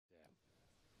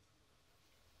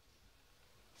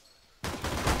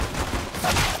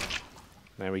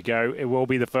There we go. It will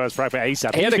be the first frag for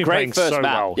ASAP. He had a great first map.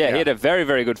 Well. Yeah, he had a very,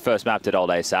 very good first map, did old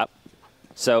ASAP.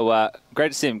 So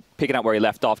great to see him picking up where he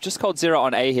left off. Just ColdZera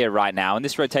on A here right now. And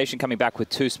this rotation coming back with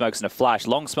 2 smokes and a flash.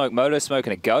 Long smoke, moto smoke,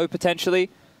 and a go,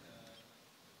 potentially.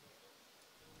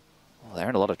 Well, they're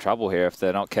in a lot of trouble here if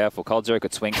they're not careful. ColdZera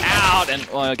could swing out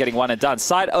and getting one and done.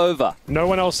 Side over. No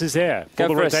one else is here. Go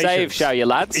for a save, shall you,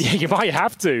 lads? Yeah, you might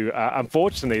have to.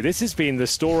 Unfortunately, this has been the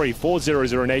story for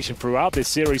 00Nation throughout this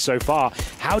series so far.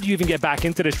 How do you even get back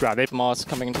into this round? Moss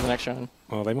coming into the next round.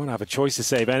 Well, they won't have a choice to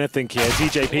save anything here.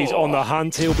 TJP's on the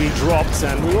hunt. He'll be dropped,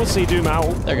 and we will see Doom out.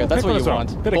 There you go. That's what you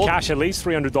want. Bit of cash at least,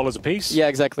 $300 a piece. Yeah,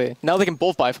 exactly. Now they can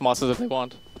both buy from Mosses if they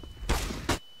want.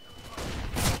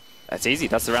 That's easy.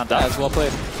 That's the round done. That's well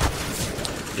played.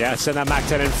 Yeah, send that Mac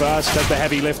 10 in first. Does the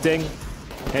heavy lifting.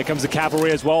 Here comes the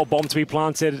cavalry as well. Bomb to be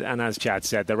planted. And as Chad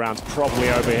said, the round's probably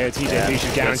over here. TJP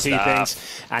should guarantee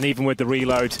things. And even with the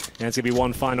reload, there's going to be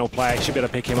one final player. Should be able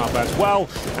to pick him up as well.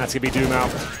 That's going to be Doom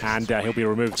out. And he'll be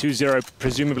removed. 2-0,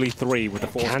 presumably 3 with the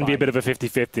 4. Can be a bit of a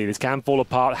 50-50. This can fall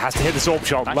apart. Has to hit the Sorp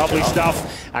shot. Lovely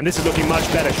stuff. And this is looking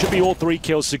much better. Should be all 3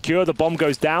 kills secure. The bomb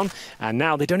goes down. And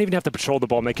now they don't even have to patrol the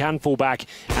bomb. They can fall back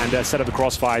and set up the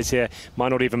crossfires here. Might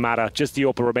not even matter. Just the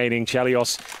AWP remaining.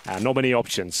 Chelios. Not many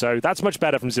options. So that's much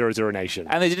better from 00Nation.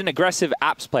 And they did an aggressive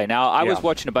apps play. Now, I was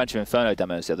watching a bunch of Inferno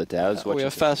demos the other day. We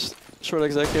have fast short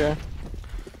exec here.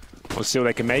 We'll see what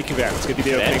they can make of it. It's going to be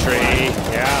the opening three.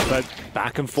 Yeah, but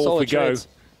back and forth we go.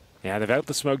 Yeah, they've helped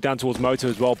the smoke down towards Moto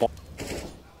as well.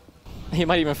 He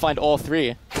might even find all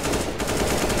 3.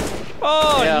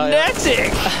 Oh, yeah,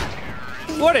 netting!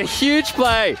 What a huge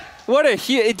play! What a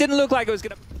huge... It didn't look like it was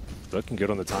going to... Looking good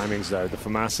on the timings, though. The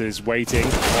FAMAS is waiting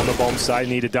on the bomb site.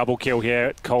 Need a double kill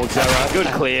here. ColdZera. Good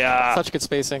clear. Such good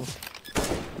spacing.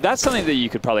 That's something that you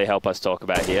could probably help us talk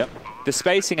about here. The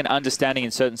spacing and understanding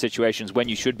in certain situations when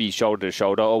you should be shoulder to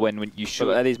shoulder or when you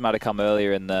should... These might have come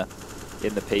earlier in the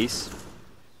piece.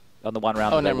 On the one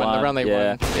round never mind. The round they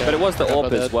won. Yeah. But it was the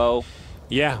AWP as well.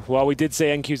 Yeah, well, we did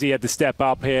say NQZ had to step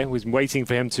up here. Was waiting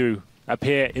for him to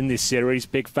appear in this series.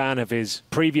 Big fan of his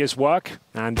previous work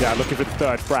and looking for the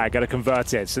 3rd frag. Got to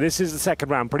convert it. So this is the 2nd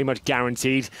round pretty much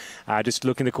guaranteed. Just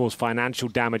looking to cause financial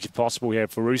damage if possible here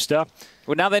for Rooster.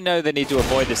 Well, now they know they need to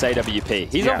avoid this AWP.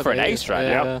 He's on for an ace right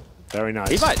now. Very nice.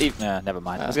 He might never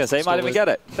mind. I was going to say he might even get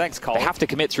it. Thanks, Cole. They have to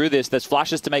commit through this. There's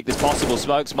flashes to make this possible.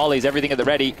 Smokes, mollies, everything at the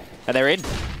ready, and they're in.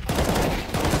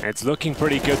 It's looking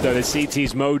pretty good, though. The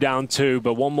CT's Mo down 2,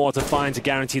 but one more to find to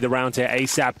guarantee the round here.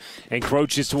 ASAP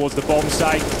encroaches towards the bomb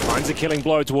site, finds a killing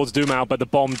blow towards Doom out, but the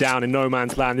bomb down in no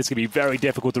man's land. This could be very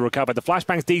difficult to recover. The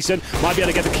flashbang's decent. Might be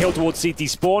able to get the kill towards CT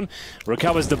spawn.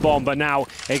 Recovers the bomb, but now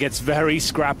it gets very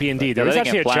scrappy indeed. There is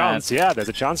actually a chance. Yeah, there's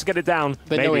a chance to get it down.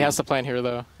 They know he has to plant here,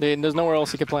 though. There's nowhere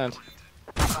else he could plant.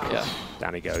 Yeah.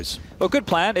 Down he goes. Well, good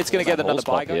plan. It's going to get another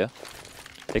buy here.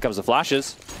 Here comes the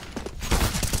flashes.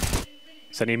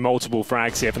 So need multiple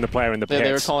frags here from the player in the pit.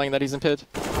 They were calling that he's in pit.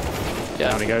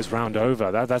 Yeah. Down he goes, round over.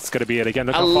 That's going to be it again.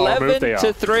 Look how far removed they are.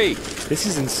 11-3. This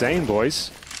is insane, boys.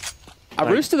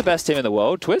 Are Rooster the best team in the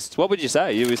world? Twist? What would you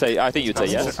say? You would say. I think you'd say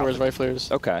yes.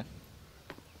 Riflers. Okay.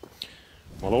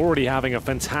 Well, already having a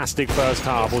fantastic first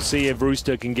half. We'll see if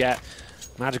Rooster can get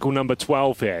magical number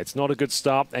 12 here. It's not a good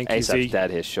start. ASAP's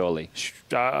dead here, surely.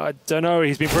 I don't know.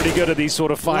 He's been pretty good at these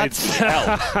sort of fights.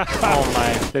 Oh,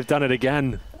 my. They've done it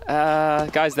again.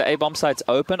 Guys, the A-bomb site's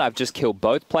open. I've just killed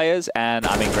both players, and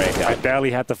I'm in graveyard. I barely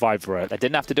had to fight for it. I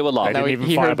didn't have to do a lot. Now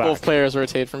he heard both players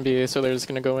rotate from B, so they're just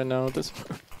going to go in now with this.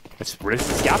 It's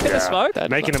risky. Gap in the smoke.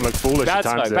 Making him look foolish at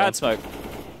times. Bad smoke.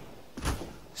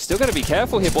 Still got to be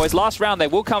careful here, boys. Last round, they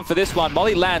will come for this one.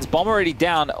 Molly lands. Bomb already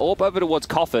down. AWP over towards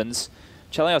Coffins.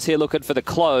 Chelios here looking for the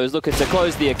close, looking to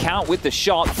close the account with the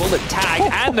shot, bullet tag,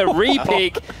 and the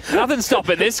re-pick. Nothing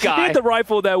stopping this guy. He had the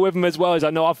rifle there with him as well. He's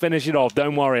like, no, I'll finish it off.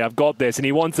 Don't worry, I've got this. And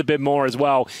he wants a bit more as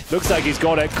well. Looks like he's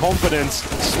got it. Confidence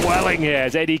swelling here.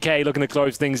 As ADK looking to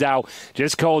close things out.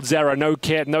 Just ColdZera, no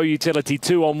kit, no utility,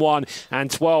 2-on-1, and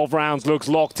 12 rounds looks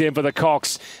locked in for the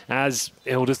Cox as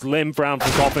he'll just limp round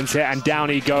from Coffins here, and down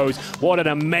he goes. What an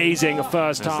amazing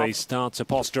first half. As they start to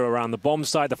posture around the bomb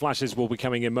site, the flashes will be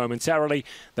coming in momentarily.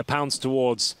 The pounce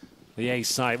towards the A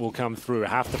site will come through.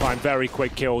 Have to find very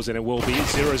quick kills, and it will be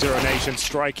 00Nation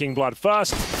striking blood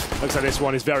first. Looks like this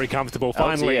one is very comfortable.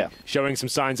 Finally, showing some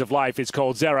signs of life. It's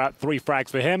ColdZera, 3 frags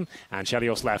for him, and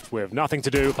Chelios left with nothing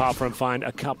to do apart from find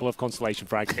a couple of constellation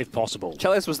frags if possible.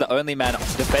 Chelios was the only man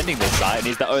defending this site, and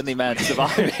he's the only man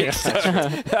surviving.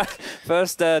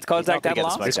 First contact down the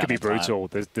last. This could be brutal.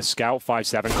 The Scout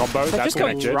 5-7 combo. That's just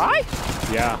going right.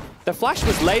 Yeah. The flash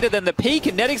was later than the peak,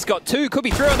 and Netic's got 2. Could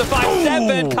be 3 on the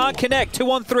 5-7. Can't connect. 2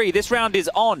 on 3. This round is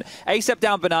on. ASAP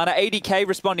down banana. ADK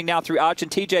responding now through Arch, and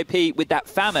TJP with that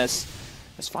FAMAS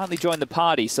has finally joined the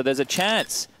party, so there's a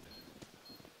chance.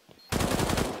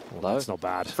 Well, that's not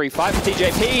bad. Free fight for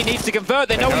TJP. He needs to convert.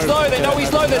 They know he's low. They know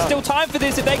he's low. There's still time for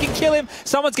this. If they can kill him,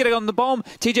 someone's getting on the bomb.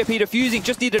 TJP defusing.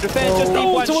 Just need a defense. Just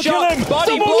need one shot.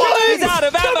 Body block is out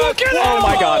of ammo. Oh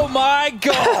my god. Oh my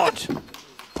god.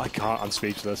 I can't. I'm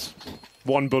speechless.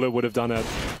 One bullet would have done it.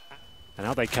 And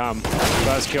out they come.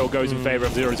 First kill goes in favor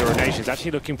of 00Nation. It's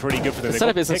actually looking pretty good for them. The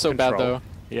setup isn't so bad, though.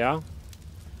 Yeah?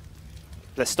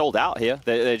 They're stalled out here.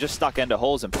 They're just stuck into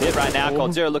holes and pit right now.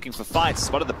 Cold Zero looking for fights.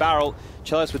 Spotted the barrel.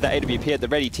 Chalice with the AWP at the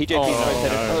ready. TJP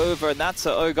headed over, and that's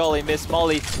a oh golly miss.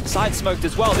 Molly side smoked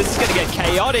as well. This is going to get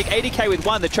chaotic. ADK with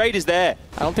 1. The trade is there.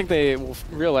 I don't think they will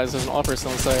realize there's an offer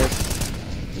still inside.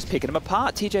 Just picking them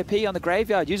apart. TJP on the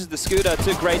graveyard uses the scooter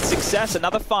to great success.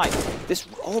 Another fight. This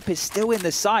AWP is still in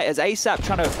the sight as ASAP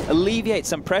trying to alleviate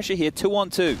some pressure here. 2 on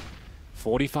 2.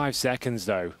 45 seconds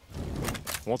though.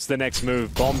 What's the next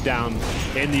move? Bomb down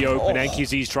in the open.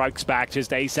 NQZ strikes back.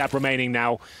 Just ASAP remaining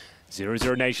now.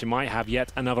 00Nation might have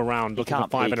yet another round. Looking for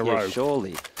 5 in a row.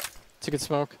 Surely. It's a good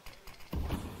smoke.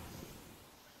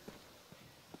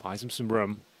 Buys him some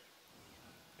room.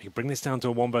 He can bring this down to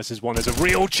a 1 versus 1. There's a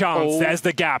real chance. There's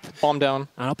the gap. Bomb down.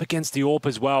 And up against the AWP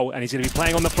as well. And he's going to be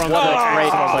playing on the front.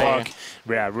 Great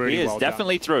play. Yeah, really He is well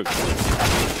definitely through.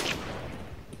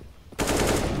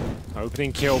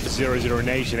 Opening kill for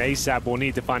 00Nation. ASAP will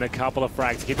need to find a couple of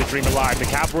frags to keep the dream alive. The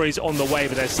cavalry's on the way,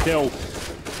 but they're still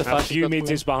a few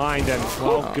meters behind. And,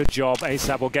 well, good job.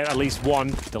 ASAP will get at least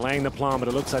 1, delaying the plan, but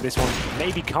it looks like this one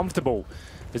may be comfortable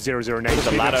for 00Nation.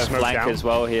 The ladder flank as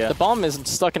well here. The bomb is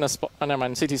stuck in a spot. Oh, never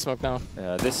mind. CT smoke now.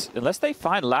 Unless they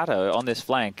find ladder on this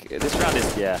flank, this round is,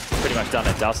 pretty much done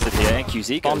and dusted here.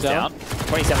 NQZ goes down.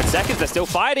 27 seconds. They're still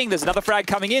fighting. There's another frag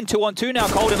coming in. 2 on 2 now.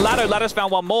 Cold and ladder. Ladder's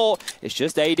found 1 more. It's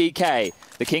just ADK.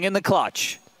 The king in the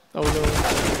clutch. Oh,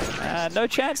 no. No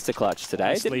chance to clutch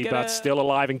today. But still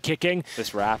alive and kicking.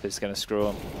 This wrap is going to screw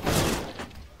him.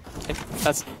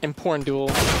 That's important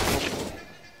duel.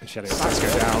 Let's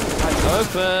go down.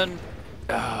 Open.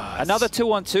 Another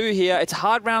 2 on 2 here. It's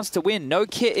hard rounds to win. No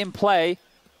kit in play.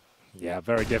 Yeah,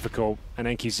 very difficult. And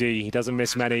NQZ, he doesn't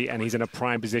miss many, and he's in a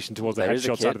prime position towards the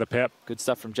headshot side of the pip. Good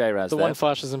stuff from J-Raz. The 1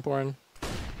 flash is important.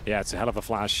 Yeah, it's a hell of a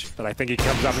flash, but I think he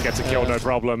comes up and gets a kill, no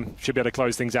problem. Should be able to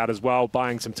close things out as well,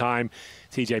 buying some time.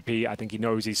 TJP, I think he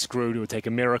knows he's screwed. It would take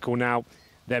a miracle now.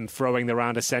 Them throwing the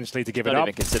round essentially to give it up. Not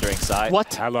even considering sight.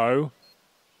 What? Hello.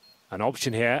 An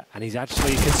option here, and he's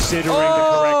actually considering the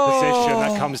correct position.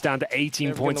 That comes down to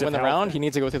 18 points to of win the round. He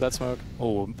needs to go through that smoke.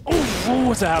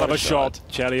 It's a hell of a shot.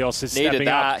 Chelios is stepping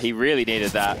up. He really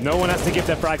needed that. No one has to give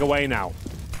their frag away now.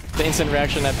 The instant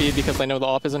reaction at B because they know the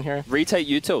op isn't here. Retake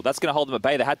util. That's going to hold them at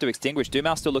bay. They had to extinguish.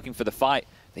 Doomau still looking for the fight.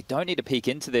 They don't need to peek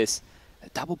into this. A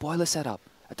double boiler setup.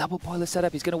 A double boiler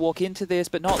setup. He's going to walk into this,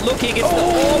 but not looking.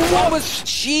 It's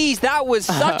jeez, that was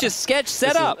such a sketch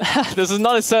setup. This is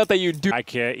not a setup that you do. Back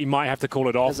here, he might have to call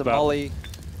it off. There's a molly.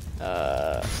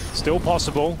 Still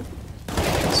possible.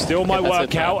 Still might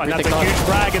work out, and that's a huge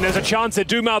frag, and there's a chance at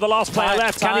Doomau, the last player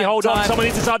left. Can he hold on? Someone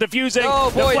needs to start defusing. Oh,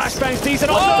 the flashbang's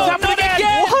decent. Not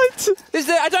again! What?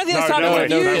 I don't think it's time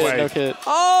to defuse. No kit.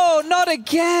 Oh, not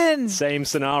again! Same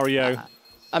scenario.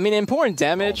 I mean, important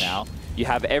damage. Now, you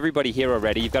have everybody here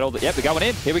already. You've got all the... Yep, they're going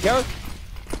in. Here we go.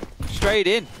 Straight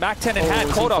in. Mac 10 in hand.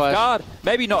 Caught off guard.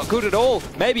 Maybe not good at all.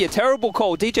 Maybe a terrible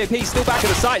call. DJP still back at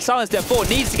the site. Silence down 4.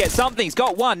 Needs to get something. He's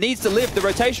got 1. Needs to live. The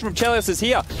rotation from Chelios is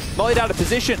here. Mollied out of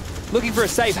position. Looking for a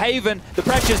safe haven. The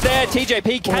pressure's there.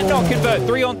 TJP cannot convert.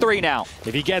 3 on 3 now.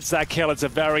 If he gets that kill, it's a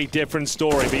very different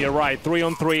story. But you're right. 3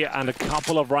 on 3 and a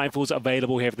couple of rifles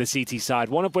available here for the CT side.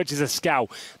 One of which is a scout.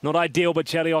 Not ideal, but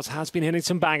Chelios has been hitting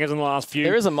some bangers in the last few.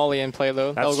 There is a molly in play,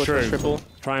 though. That's true. Triple.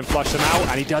 Try and flush them out,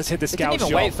 and he does hit the scout shot. They didn't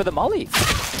even wait for the molly.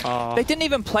 They didn't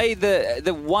even play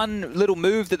the one little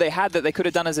move that they had that they could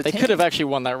have done as a team. They could have actually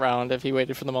won that round if he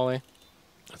waited for the molly.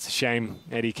 That's a shame.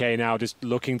 Eddie K now just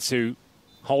looking to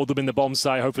hold them in the bomb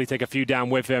site, hopefully take a few down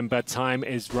with him, but time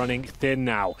is running thin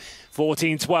now.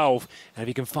 14-12, and if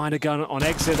you can find a gun on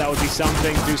exit, that would be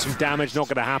something. Do some damage, not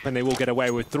going to happen. They will get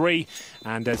away with 3,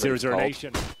 and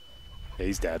 00Nation.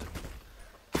 He's dead.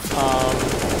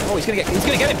 Oh, he's gonna get him.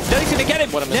 Nedic's gonna get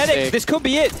him. What a Nedic, mistake. this could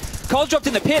be it. Cole's dropped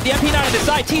in the pit. The MP9 on the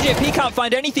side. TJP can't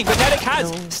find anything, but Nedic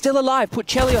has still alive. Put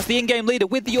Chelios, the in-game leader,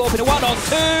 with the AWP in a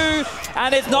 1-on-2,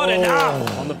 and it's not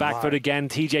enough. On the back foot again,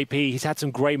 TJP. He's had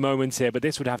some great moments here, but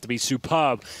this would have to be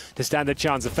superb to stand a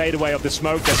chance. A fadeaway of the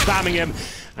smoke. They're spamming him,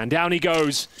 and down he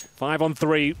goes.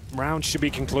 5-on-3. Round should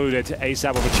be concluded.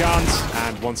 ASAP with a chance,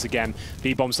 and once again,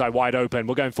 B-bomb side wide open.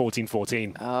 We're going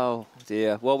 14-14. Oh,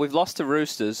 dear. Well, we've lost to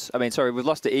Roosters. I mean, sorry, we've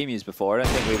lost to Emus before. I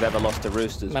don't think we've ever lost to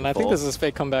Roosters Man, before. I think this is a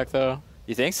fake comeback, though.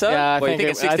 You think so? Yeah, I Well, think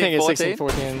it's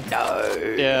 16-14.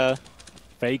 No. Yeah.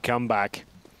 Fake comeback.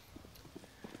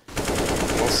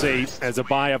 We'll see. There's a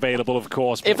buy available, of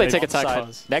course. If they take attack Side.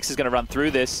 pause. Next is going to run through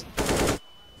this.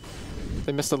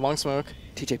 They missed the long smoke.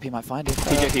 TJP might find him.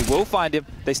 TJP will find him.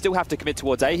 They still have to commit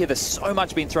towards A here. There's so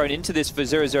much being thrown into this for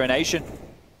 00Nation.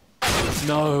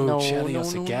 No,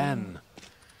 Chelios again.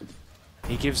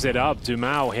 He gives it up.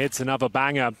 Dumao hits another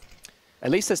banger. At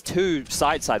least there's two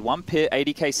side. One pit,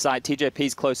 80k side.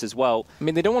 TJP's close as well. I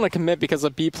mean, they don't want to commit because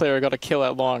a B player got a kill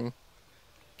at long.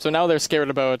 So now they're scared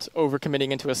about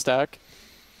overcommitting into a stack.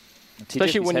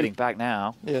 Especially when heading back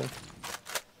now. Yeah.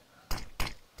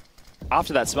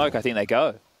 After that smoke, I think they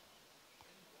go.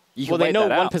 You can Well, they know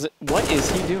that one out. position. What is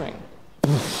he doing?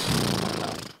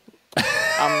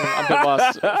 I'm a bit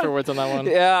lost for words on that one.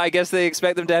 Yeah, I guess they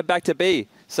expect them to head back to B.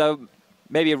 So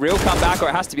maybe a real comeback, or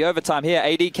it has to be overtime here.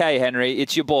 ADK, Henry,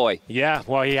 it's your boy. Yeah,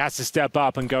 well, he has to step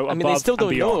up and go above. I mean, they still don't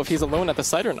beyond. know if he's alone at the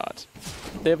site or not.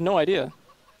 They have no idea.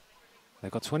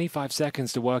 They've got 25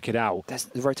 seconds to work it out.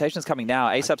 The rotation's coming now.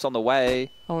 ASAP's on the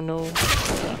way. Oh, no.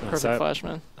 Perfect flash,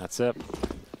 man. That's it.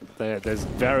 There's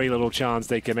very little chance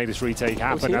they can make this retake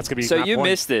happen. That's going to be So that you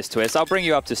point. missed this, Twist. I'll bring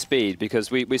you up to speed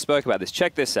because we spoke about this.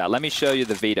 Check this out. Let me show you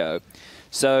the veto.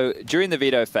 So during the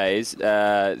veto phase,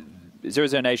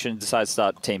 00Nation decides to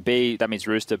start Team B. That means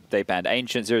Rooster, they banned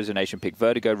Ancient. 00Nation picked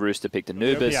Vertigo. Rooster picked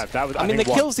Anubis. Yeah, that was, I mean, the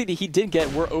think kills that he did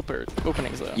get were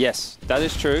openings, though. Yes, that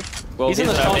is true. Well, He's in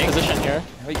a strong opening. position here.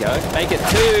 There we go. Make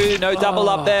it 2. No double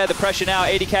up there. The pressure now.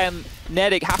 80k and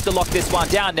Nedic have to lock this one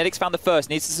down. Nedic's found the first.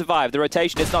 Needs to survive. The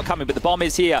rotation is not coming, but the bomb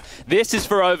is here. This is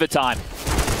for overtime.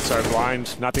 So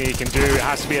blind. Nothing he can do. It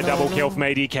has to be a double kill from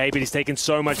ADK, but he's taken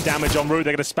so much damage on Root.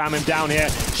 They're going to spam him down here.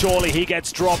 Surely he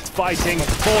gets dropped fighting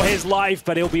for his life,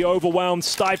 but he'll be overwhelmed,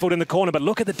 stifled in the corner. But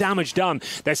look at the damage done.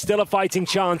 There's still a fighting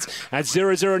chance as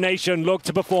 00Nation look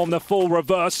to perform the full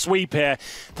reverse sweep here.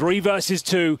 3 versus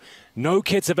 2. No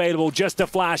kits available, just a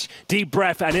flash. Deep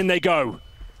breath, and in they go.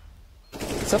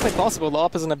 It's definitely possible. The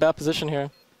op is in a bad position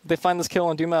here. If they find this kill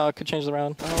on Duma, it could change the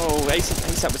round. Oh,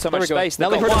 ASAP with so much space. Now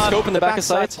they heard him scope in the back of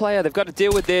backside sight. player. They've got to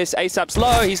deal with this. ASAP's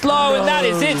low. He's low, and that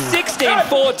is it.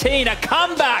 16-14. A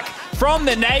comeback from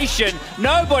the nation.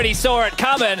 Nobody saw it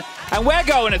coming, and we're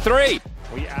going to 3.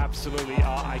 We absolutely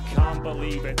are. I can't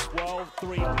believe it.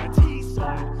 12-3 on the T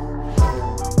side.